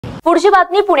पुढची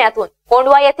बातमी पुण्यातून।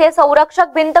 कोंढवा येथे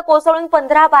संरक्षक भिंत कोसळून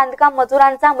 15 बांधकाम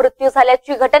मजुरांचा मृत्यू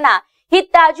झाल्याची घटना ही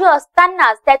ताजी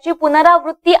असतानाच त्याची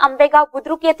पुनरावृत्ती आंबेगाव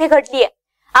बुद्रुक येथे घडली आहे।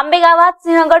 आंबेगावात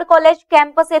सिंहगड कॉलेज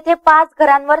कॅम्पस येथे 5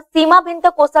 घरांवर सीमा भिंत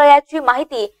कोसळल्याची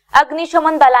माहिती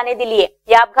अग्निशमन दलाने दिली आहे।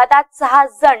 या अपघातात 6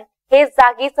 जण हे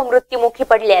जागीच मृत्युमुखी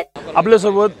पडले आहेत।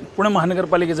 आपल्यासोबत पुणे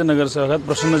महानगरपालिकेचे नगरसेवक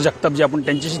प्रसन्न जगताप जी आपण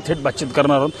त्यांच्याशी थेट बातचीत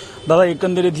करणार आहोत। दादा,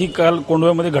 एकंदरीत ही काल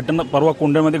कोंढव्यामध्ये घटना, परवा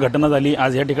कोंढव्यामध्ये घटना झाली,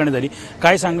 आज या ठिकाणी झाली,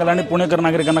 काय सांगाल आणि पुणेकर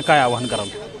नागरिकांना काय आवाहन कराल?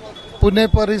 पुणे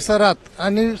परिसरात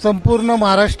आणि संपूर्ण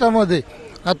महाराष्ट्रामध्ये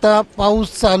आता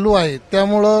पाऊस चालू आहे,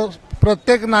 त्यामुळं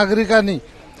प्रत्येक नागरिकांनी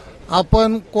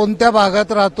आपण कोणत्या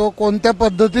भागात राहतो, कोणत्या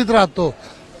पद्धतीत राहतो,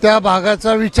 त्या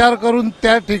भागाचा विचार करून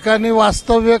त्या ठिकाणी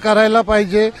वास्तव्य करायला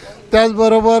पाहिजे।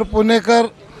 त्याचबरोबर पुणेकर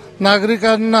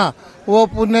नागरिकांना व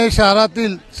पुणे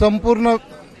शहरातील संपूर्ण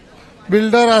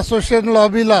बिल्डर असोसिएशन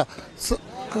लॉबीला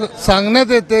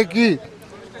सांगण्यात येते की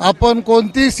आपण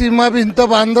कोणती सीमा भिंत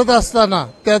बांधत असताना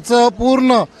त्याचं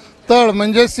पूर्ण तळ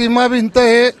म्हणजे सीमा भिंत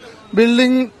हे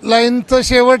बिल्डिंग लाईनचं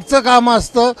शेवटचं काम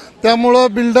असतं,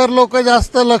 त्यामुळं बिल्डर लोक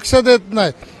जास्त लक्ष देत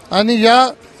नाही आणि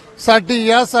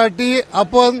यासाठी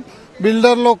आपण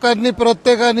बिल्डर लोकांनी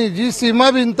प्रत्येकाने जी सीमा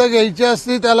भिंत घ्यायची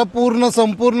असते त्याला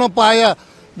संपूर्ण पाया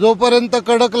जोपर्यंत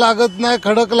खडक लागत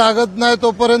नाही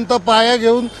तोपर्यंत पाया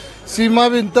घेऊन सीमा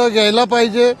भिंत घ्यायला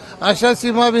पाहिजे। अशा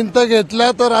सीमा भिंत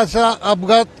घेतल्या तर अशा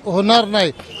अपघात होणार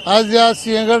नाही। आज या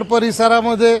सिंहगड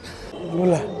परिसरामध्ये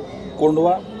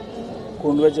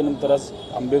कोंढव्याच्या नंतर आज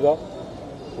आंबेगाव,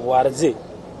 वारजे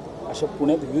अशा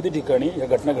पुण्यात विविध ठिकाणी या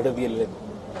घटना घडत गेलेल्या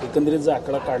आहेत। एकंदरीत जर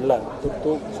आकडा काढला तर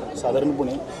तो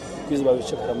साधारणपणे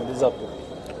 30-22 घरामध्ये जातो।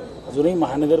 अजूनही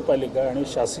महानगरपालिका आणि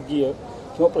शासकीय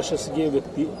किंवा प्रशासकीय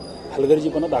व्यक्ती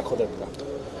हलगर्जीपणा दाखवतात का?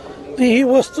 ही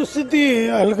वस्तुस्थिती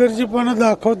हलगर्जीपणा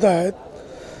दाखवत आहेत।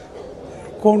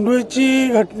 कोंढव्याची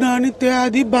घटना आणि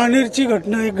त्याआधी बाणेरची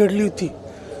घटना एक घडली होती,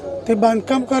 ते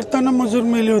बांधकाम करताना मजूर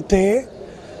मेले होते,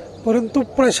 परंतु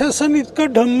प्रशासन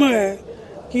इतकं ढम्म आहे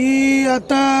की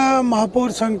आता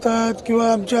महापौर सांगतात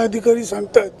किंवा आमचे अधिकारी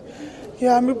सांगतात की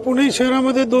आम्ही पुणे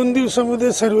शहरामध्ये 2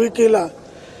 दिवसामध्ये सर्वे केला,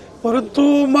 परंतु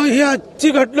मग ही आजची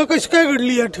घटना कशी काय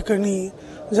घडली या ठिकाणी?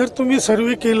 जर तुम्ही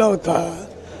सर्वे केला होता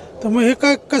तर मग हे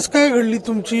काय कसं काय घडली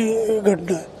तुमची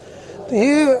घटना? तर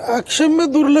हे अक्षम्य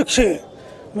दुर्लक्ष आहे।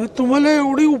 म्हणजे तुम्हाला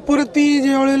एवढी उपरती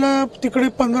ज्या वेळेला तिकडे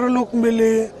 15 लोक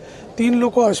मेले, 3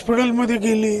 लोक हॉस्पिटलमध्ये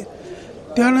गेले,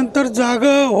 त्यानंतर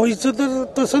जागा व्हायचं तर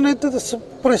तसं नाही तर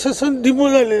प्रशासन ढिमो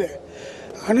झालेलं आहे।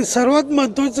 आणि सर्वात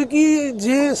महत्त्वाचं की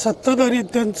जे सत्ताधारी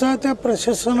त्यांचा त्या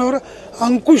प्रशासनावर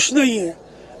अंकुश नाही आहे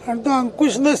आणि तो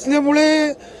अंकुश नसल्यामुळे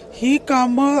ही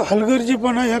कामं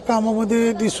हलगर्जीपणा ह्या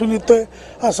कामामध्ये दिसून येतोय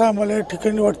असं आम्हाला या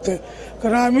ठिकाणी वाटतंय।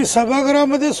 कारण आम्ही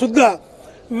सभागृहामध्ये सुद्धा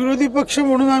विरोधी पक्ष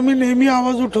म्हणून आम्ही नेहमी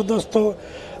आवाज उठवत असतो,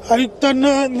 आयुक्तांना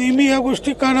नेहमी या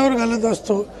गोष्टी कानावर घालत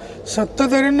असतो,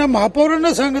 सत्ताधाऱ्यांना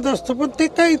महापौरांना सांगत असतो, पण ते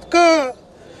काय इतकं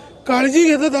काळजी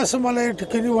घेतात असं मला या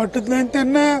ठिकाणी वाटत नाही।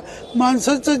 त्यांना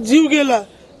माणसाचा जीव गेला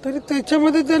तरी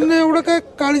त्याच्यामध्ये त्यांना एवढं काय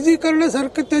काळजी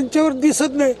करण्यासारखं त्यांच्यावर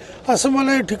दिसत नाही असं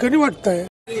मला या ठिकाणी वाटतंय।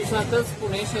 दिवसातच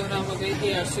पुणे शहरामध्ये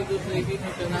ही अशी दुर्दैवी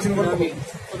घटना घडावी,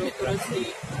 खरोखरच ही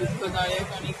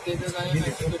दुःखदायक आणि खेददायक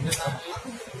अशी घटना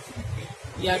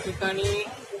आहे। या ठिकाणी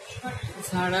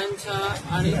झाडांच्या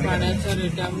आणि पाण्याच्या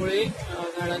रेट्यामुळे,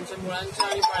 झाडांच्या मुळांच्या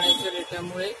आणि पाण्याच्या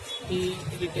रेट्यामुळे ही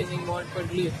रिटेनिंग वॉल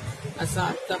पडली असा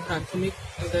आता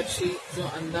प्राथमिकदर्शी जो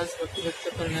अंदाज व्यक्त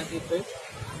करण्यात येतोय।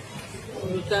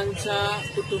 मृतांच्या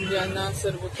कुटुंबियांना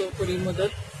सर्वतोपरी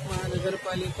मदत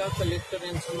महानगरपालिका, कलेक्टर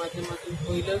यांच्या माध्यमातून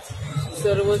होईलच।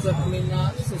 सर्व जखमींना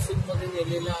ससूनमध्ये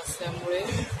नेलेलं असल्यामुळे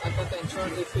आता त्यांच्यावर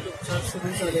देखील उपचार सुरू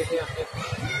झालेले आहेत।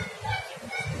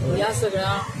 या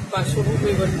सगळ्या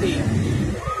पार्श्वभूमीवरती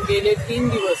गेले 3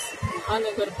 दिवस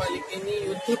महानगरपालिकेने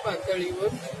युद्ध पातळीवर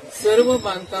सर्व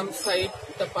बांधकाम साईट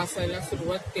तपासायला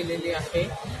सुरुवात केलेली आहे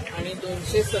आणि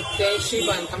 287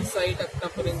 बांधकाम साईट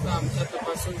आतापर्यंत आमच्या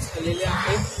तपासून झालेल्या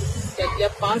आहेत। त्यातल्या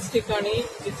 5 ठिकाणी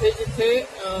जिथे जिथे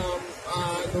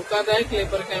धोकादायक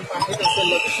लेबर कॅम्प आहेत असं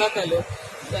लक्षात आलं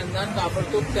त्यांना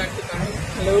ताबडतोब त्या ठिकाणी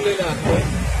हलवलेलं आहे।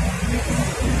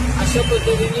 अशा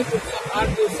पद्धतीने पुढच्या 8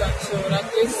 दिवसात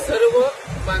शहरातले सर्व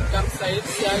बांधकाम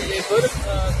साईट्स या लेबर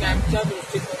कॅम्पच्या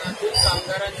दृष्टिकोनातून,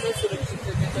 कामगारांच्या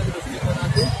सुरक्षिततेच्या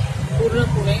दृष्टिकोनातून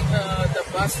पूर्णपणे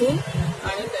तपासून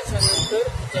आणि त्याच्यानंतर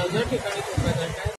ज्या ज्या ठिकाणी धोकादायक आहे